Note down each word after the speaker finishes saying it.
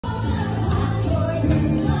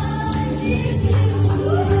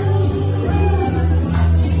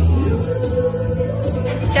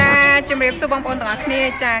ជំរាបសួរបងប្អូនទាំងអស់គ្នា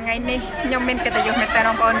ចាថ្ងៃនេះខ្ញុំមានកិត្តិយសមែនតើប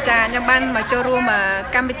ងប្អូនចាខ្ញុំបានមកចូលរួម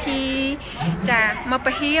កម្មវិធីចាមកព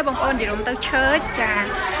ហិបងប្អូននិយាយរួមទៅ church ចា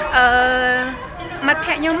មិត្តភ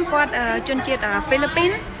ក្តិខ្ញុំគាត់ជនជាតិហ្វីលីពី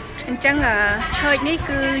នអញ្ចឹង church នេះ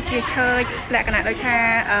គឺជា church លក្ខណៈដូចថា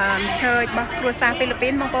church របស់គ្រួសារហ្វីលីពី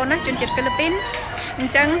នបងប្អូនណាជនជាតិហ្វីលីពីនអ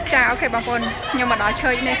ញ្ចឹងចាអូខេបងប្អូនខ្ញុំមកដល់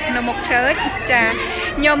church នេះនៅមុខ church ចា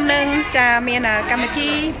ខ្ញុំនឹងចាមានកម្មវិធី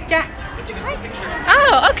ចា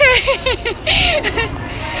Oh, okay.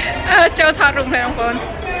 ចូលថតរូបเลยបងប្អូន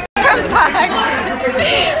Come back.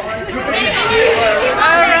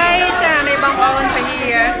 Alright ចានេះបងប្អូនពី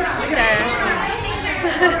ចា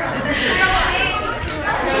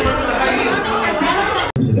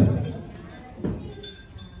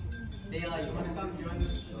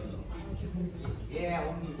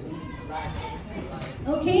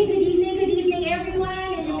Okay, good evening everyone,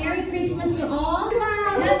 and a Merry Christmas to all.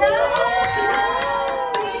 Wow, hello.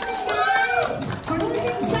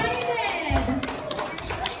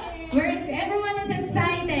 Everyone is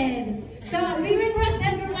excited. So we request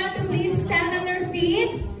everyone to please stand on their feet.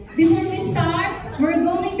 Before we start, we're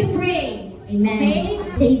going to pray. Amen. Okay?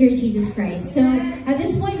 Savior Jesus Christ. So at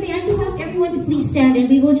this point, may I just ask everyone to please stand and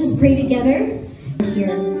we will just pray together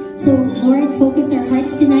here. So Lord, focus our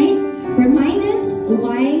hearts tonight. Remind us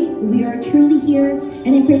why we are truly here.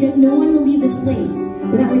 And I pray that no one will leave this place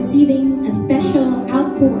without receiving a special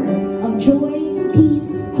outpour of joy, peace,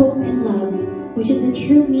 hope, and love, which is the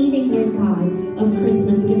true meaning, Lord God, of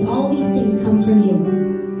Christmas, because all these things come from you.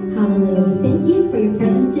 Hallelujah. We thank you for your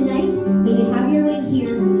presence tonight. May you have your way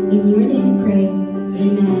here. In your name we pray.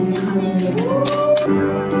 Amen. Hallelujah.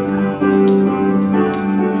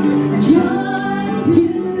 Joy to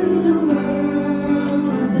the world,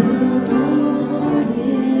 the Lord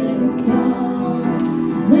is come.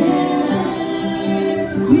 Let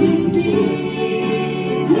we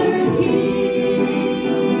sing her King.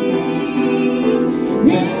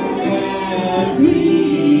 Let every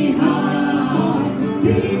heart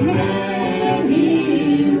prepare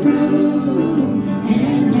Him room,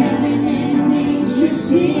 and heaven and nature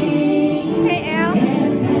sing. And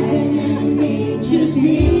heaven and nature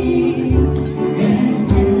sings. And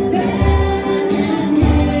heaven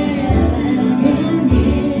and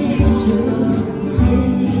nature sings.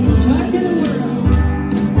 Joy to the world.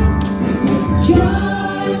 Joy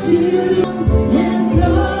to the and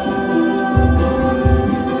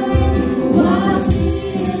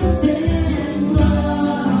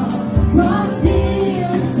cross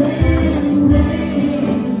hills and waves,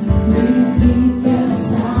 repeat the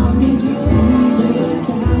sound, repeat the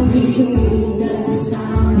sound, repeat the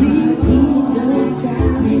sound, repeat the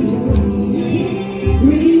sound,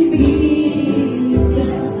 repeat the sound.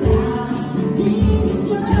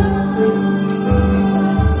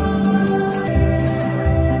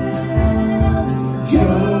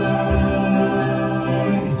 Joy,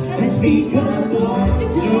 let's speak of what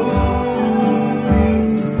joy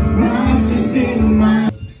rises in my.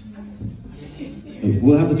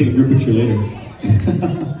 We'll have to take a group picture later.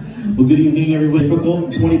 Well, good evening, everybody.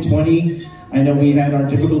 Difficult 2020. I know we had our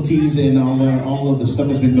difficulties and all of the stuff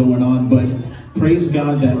that's been going on, but praise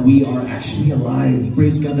God that we are actually alive.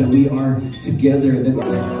 Praise God that we are together. That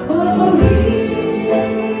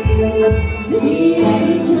The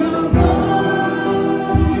angel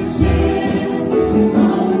voices of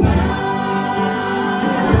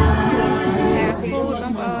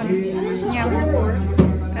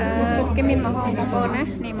cái mình màu hồng của nè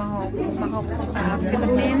này màu hồng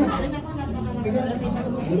Philippines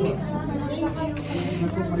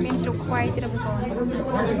mình chụp quay từ đồng con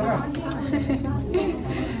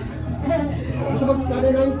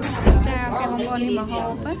chào cái màu hồng này màu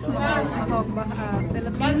hồng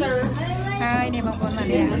Philippines hai này màu hồng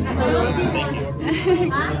này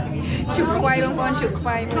chụp quay bông con chụp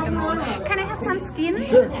quay với tầm môn. Can I have some skin?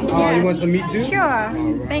 Sure. Yeah. You want some meat too? Sure.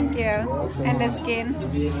 Thank you. And the skin. Oh,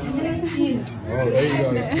 there you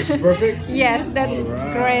go. This is perfect? Yes, that's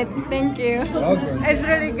great. Thank you. Okay. It's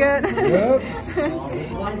really good. Yep.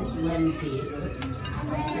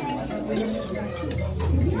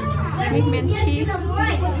 Make me cheese.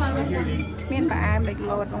 Miên bà ai bạch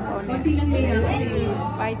lột bông con này.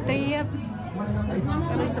 Bài tiếp.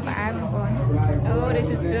 This is bad one. Oh, this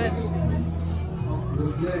is good.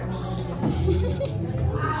 Who's next?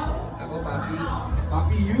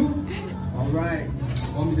 Papi, you? All right.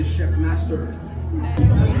 Call me the chef master.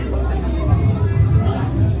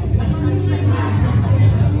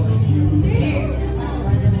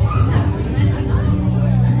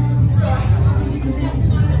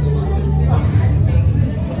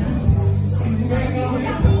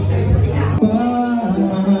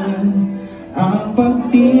 Ang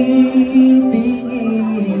pagtingin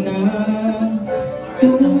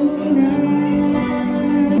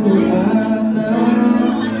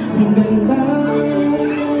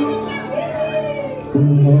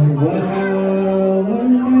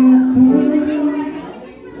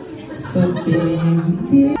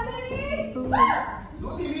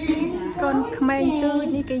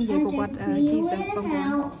and decreed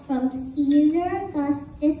out from Caesar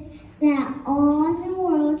Augustus that all the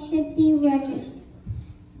world should be registered.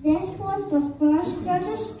 This was the first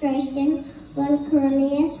registration when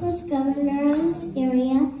Quirinius was governor of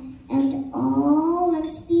Syria, and all went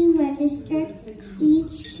to be registered,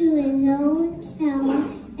 each to his own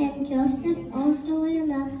town, and Joseph also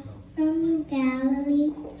went up from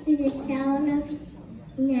Galilee to the town of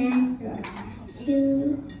Nazareth,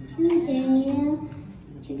 to Judea,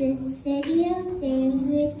 to the city of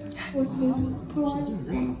David, which is called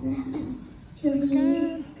Bethlehem, to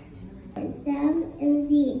be them in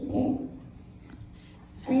the inn.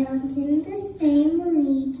 And in the same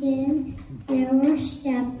region there were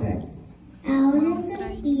shepherds out in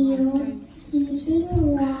the field,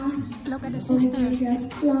 keeping watch Look at the over sister. the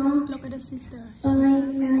flocks Look at the sister. by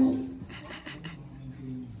night.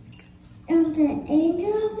 And the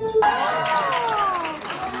angel of the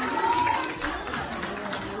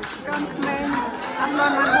Con lên. Anh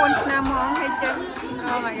luôn mà buồn nam hóng hay chứ?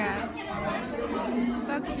 Oh my god.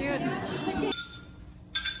 So cute.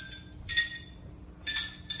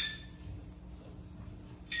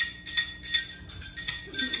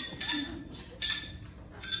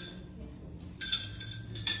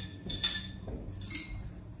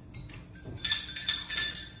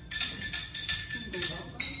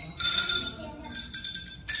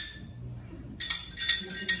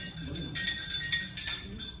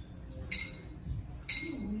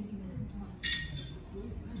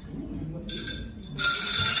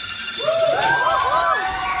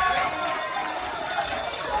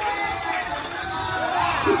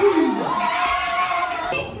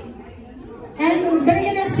 And they're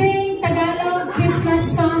gonna sing Tagalog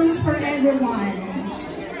Christmas songs for everyone.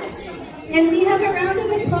 And we have a round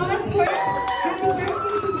of applause for happy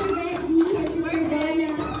birthday, Sister Reggie and Sister Dana.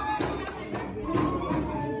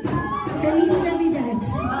 Feliz Navidad.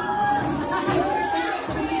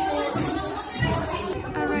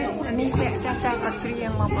 Alright, อันนี้แกะจ้าจ้าก็เตรีย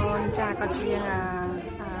มมาบนจ้าก็เตรียม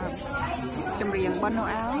จำเรียงบนโน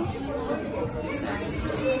เอล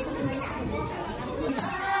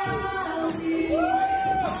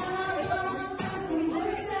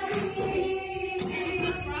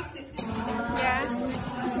Yeah,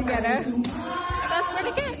 together. That's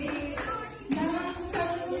pretty good.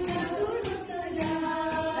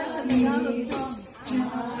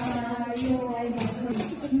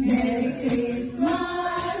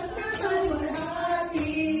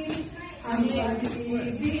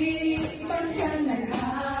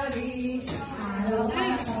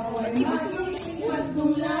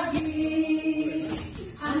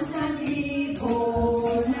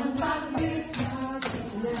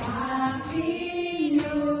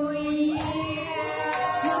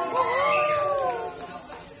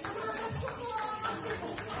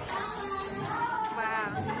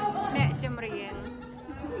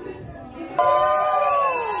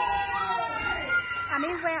 Anh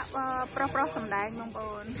ấy vẽ pro sầm đáy mong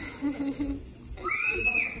ôn.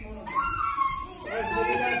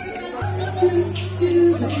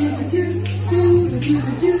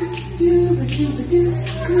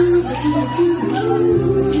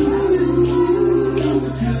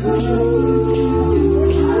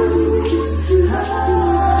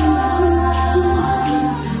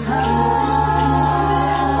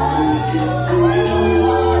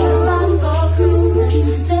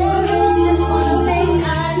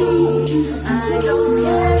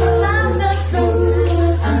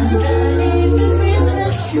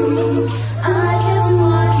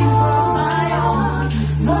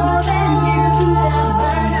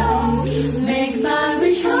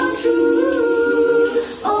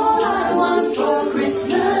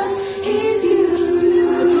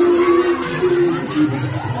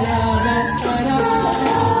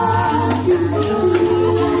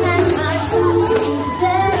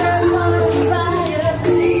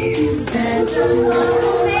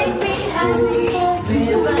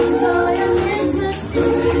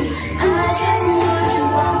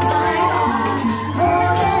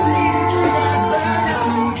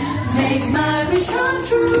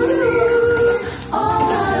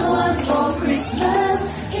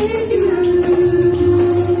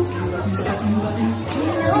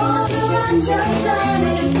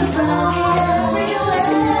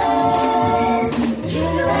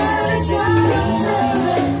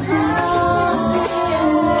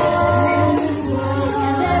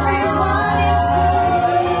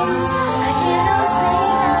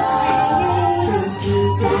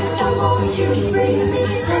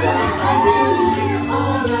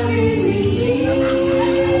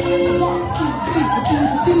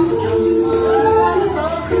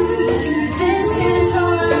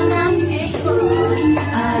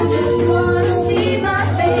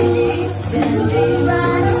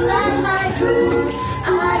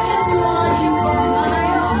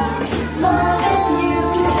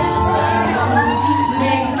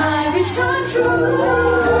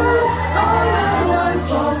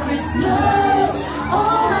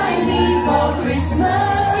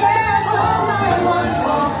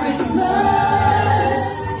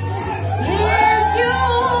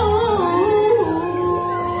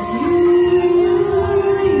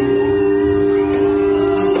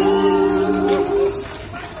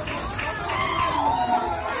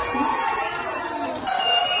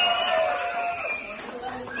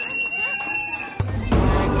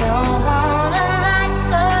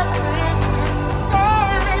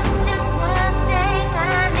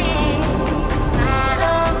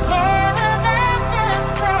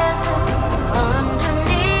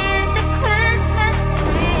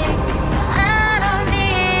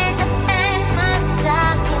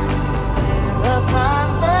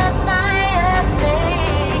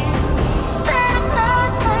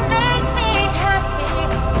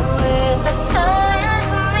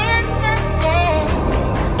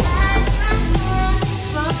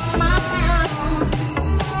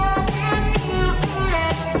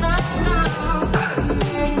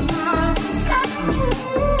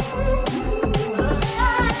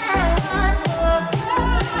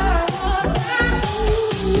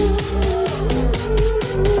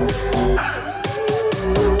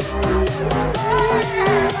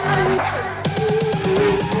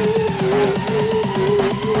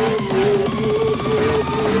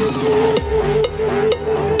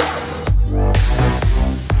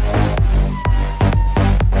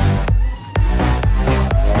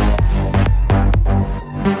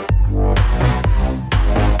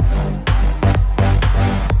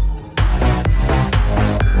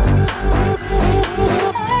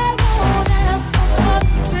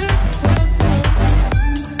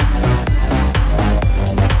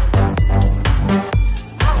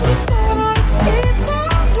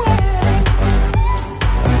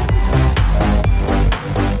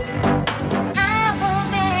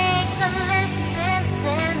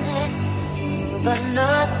 the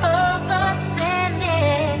north of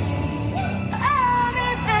ascending. I'll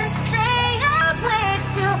even stay awake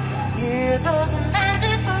to hear those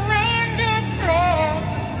magic rain declare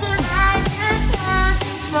that I just want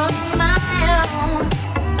from my own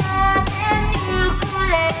more than you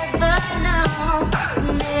could ever know.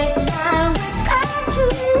 Make my wish come true.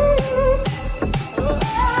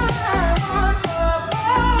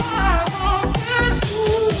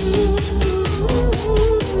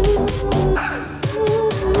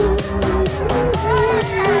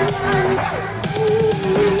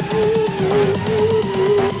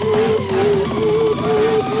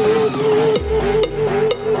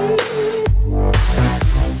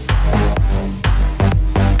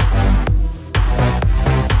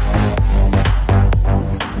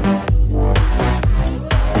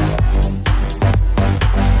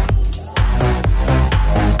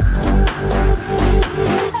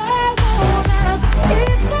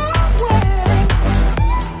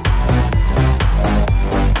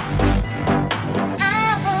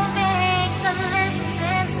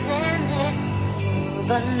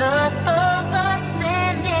 The north of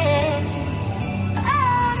ascending.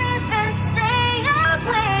 I'll even stay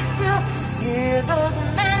awake to hear those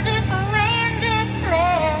magic rain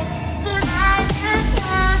declare that I just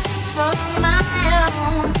want from my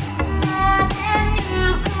own more than you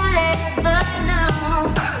could ever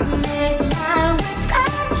know. Make my wish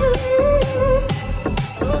come true.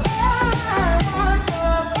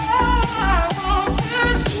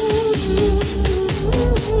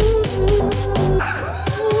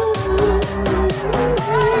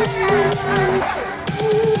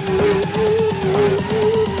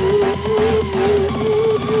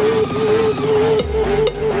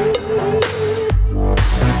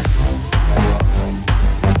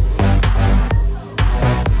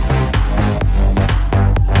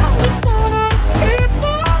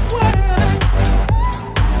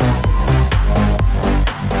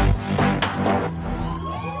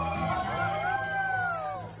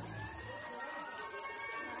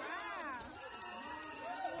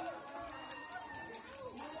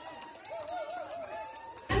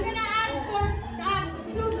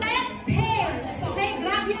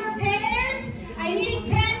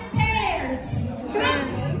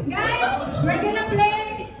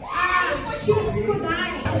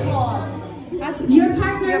 Your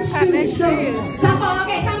partner shoes. Sample,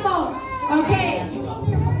 okay, sample. Okay.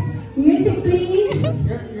 Music, please.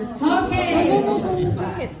 Okay. Go.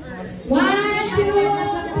 1,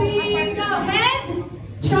 2, 3, go. Head,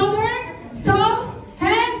 shoulder, toe,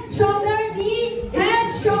 head, shoulder, knee,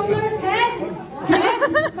 head, shoulder, head,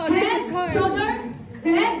 head, shoulder,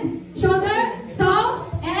 head, shoulder, toe,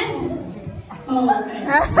 and so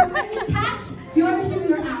when you touch your shoe,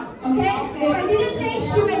 you're out. Okay? If I didn't say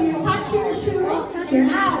shoe and you touch your shoe, you're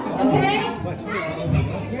out. Okay?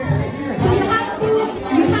 So you have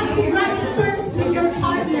to run it first with your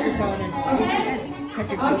partner. Okay?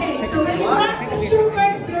 Okay. So when you rock the shoe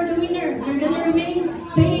first, you're the winner. You're gonna remain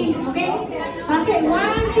playing. Okay? Okay.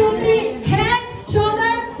 1, 2, 3. Head,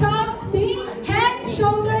 shoulder, toe, knee. Head,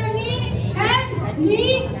 shoulder, knee. Head,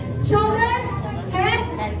 knee, shoulder, head,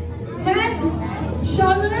 head,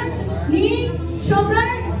 shoulder, knee, shoulder,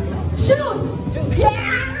 shoes.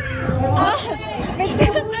 Yeah. Okay. So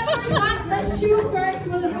whoever got the shoe first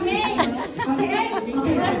will remain. Okay? Okay, let's you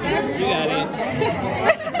got it.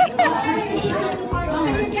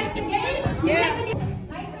 Okay, you get the game? Yeah.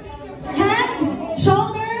 Head,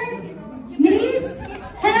 shoulder, knees,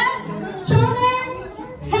 head, shoulder,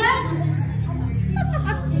 head,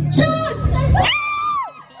 shoes.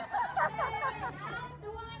 The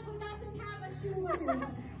one who doesn't have a shoe.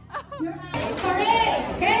 You're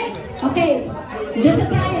correct. Okay? Okay. Just a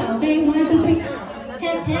trial. Okay? 1, 2, 3.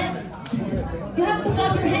 Head. You have to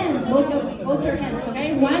clap your hands. Both your hands.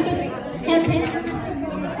 Okay? 1, 2, 3. Head.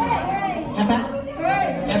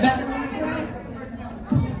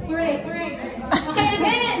 Correct. Okay,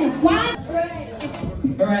 again. 1.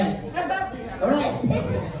 Alright.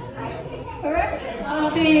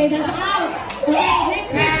 Okay, that's out. Okay,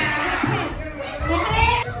 next is head.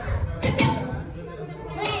 Okay?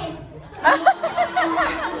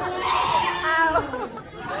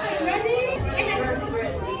 Ready?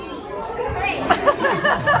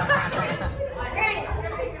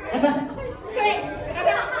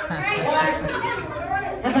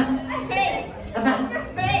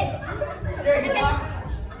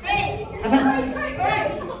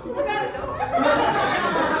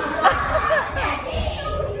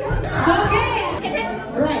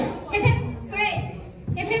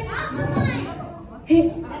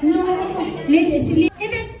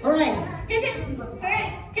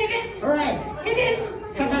 Alright.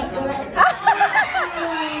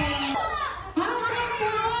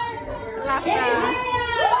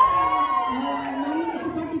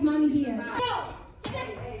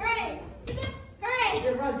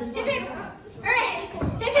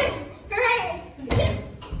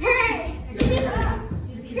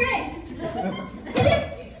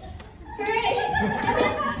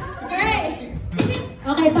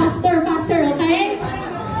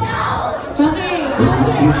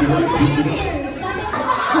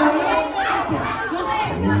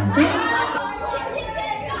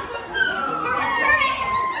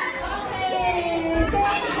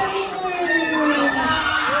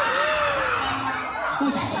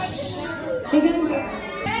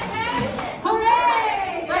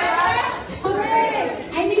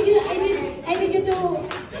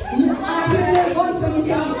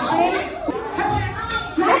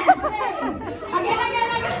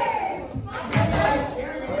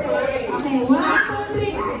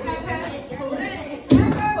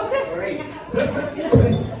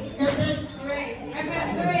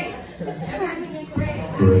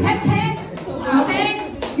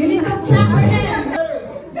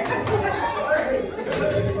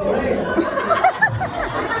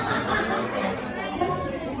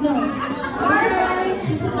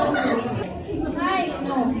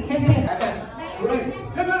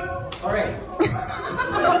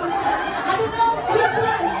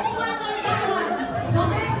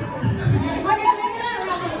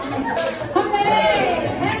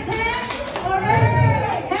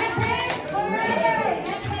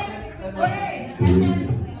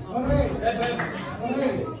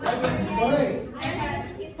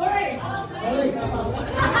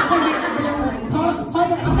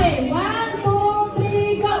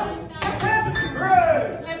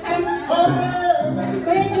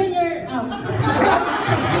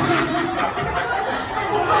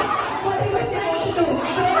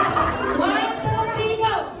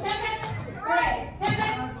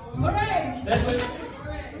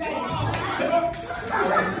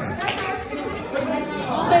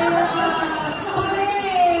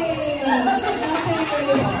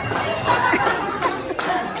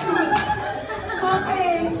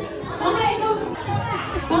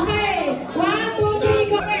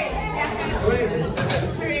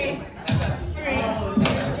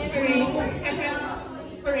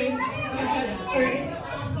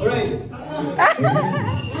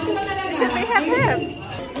 Should they have him?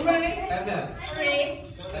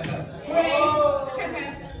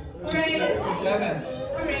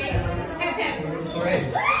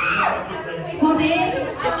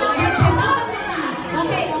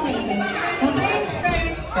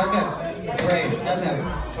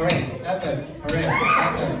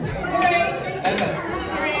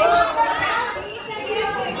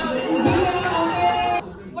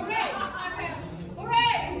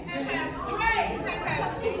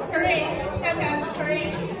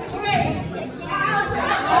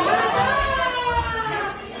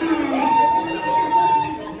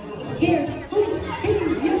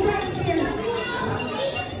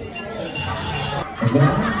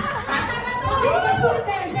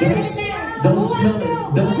 Don't smell it.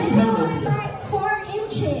 Don't smell it. Start 4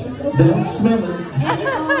 inches. Okay? Don't smell it.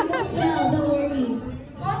 Don't smell. Don't worry.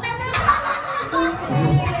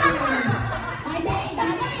 I think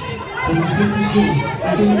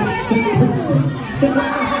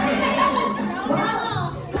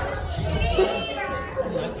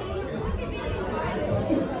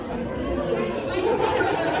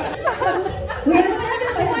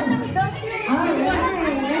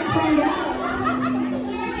Alright, let's find out.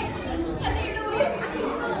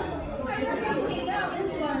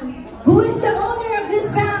 Who is the owner of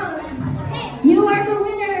this belt? You are the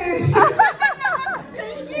winner.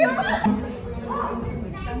 Thank you.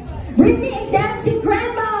 Bring me a dancing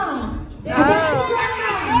grandma. A dancing grandma.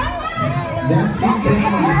 Dancing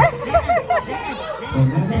grandma.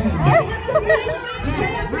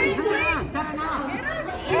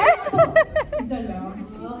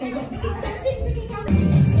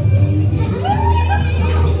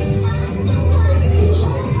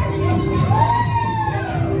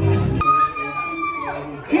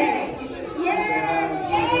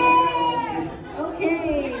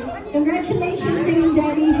 Congratulations, singing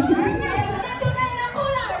daddy. You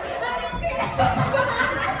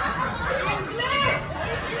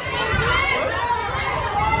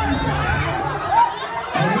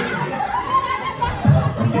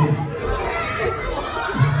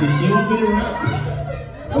want me to rap?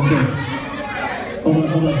 Okay. Hold on.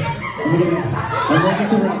 I'm ready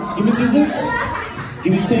to rap. Give me scissors.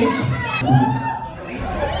 Give me tape. No.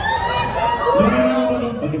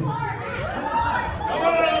 Okay.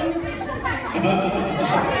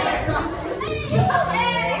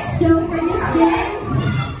 So for this day,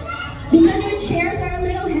 because your chairs are a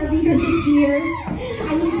little heavier this year,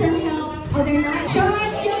 I need some help. Other night, show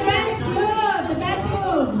us your best move, the best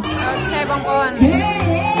move. Okay, bang on.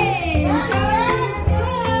 Hey, show us.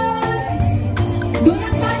 Do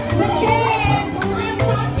not touch the chair. Do not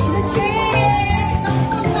touch the chair.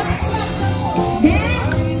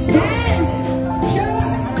 Dance. Show us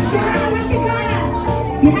what you got.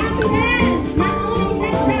 You have to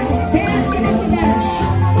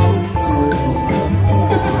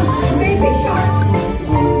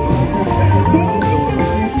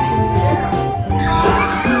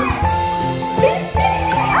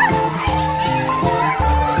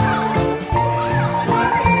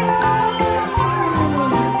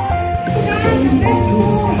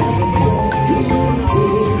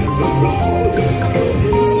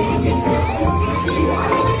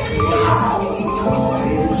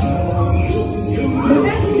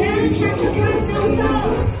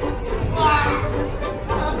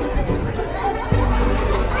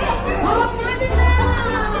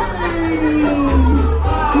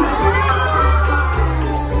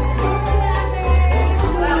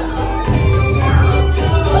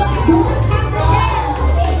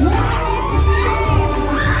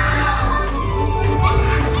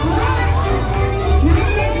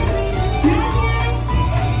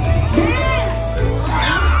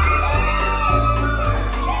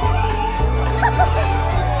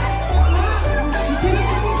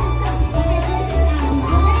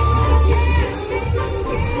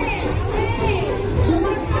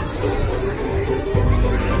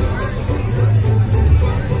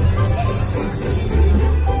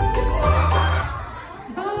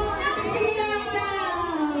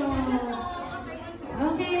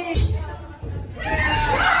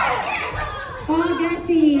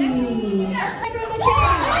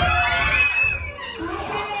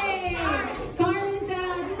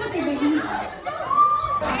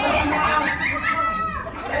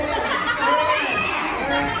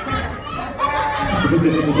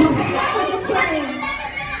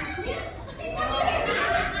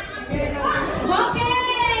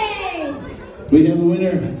We have a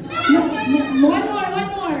winner. No, one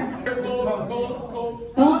more.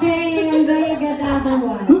 Okay, Isaiah got the other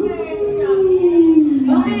one.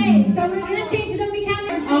 Okay, so we're gonna change the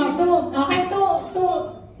mechanics. Oh, okay, two.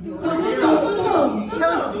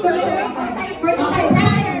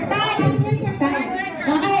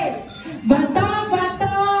 Okay,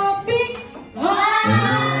 bato, pick.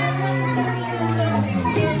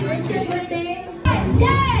 Since Richard will take.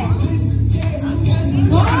 Yay!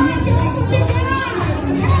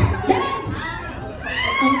 That's.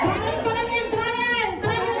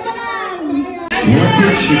 Trial pa lang. One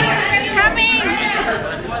picture.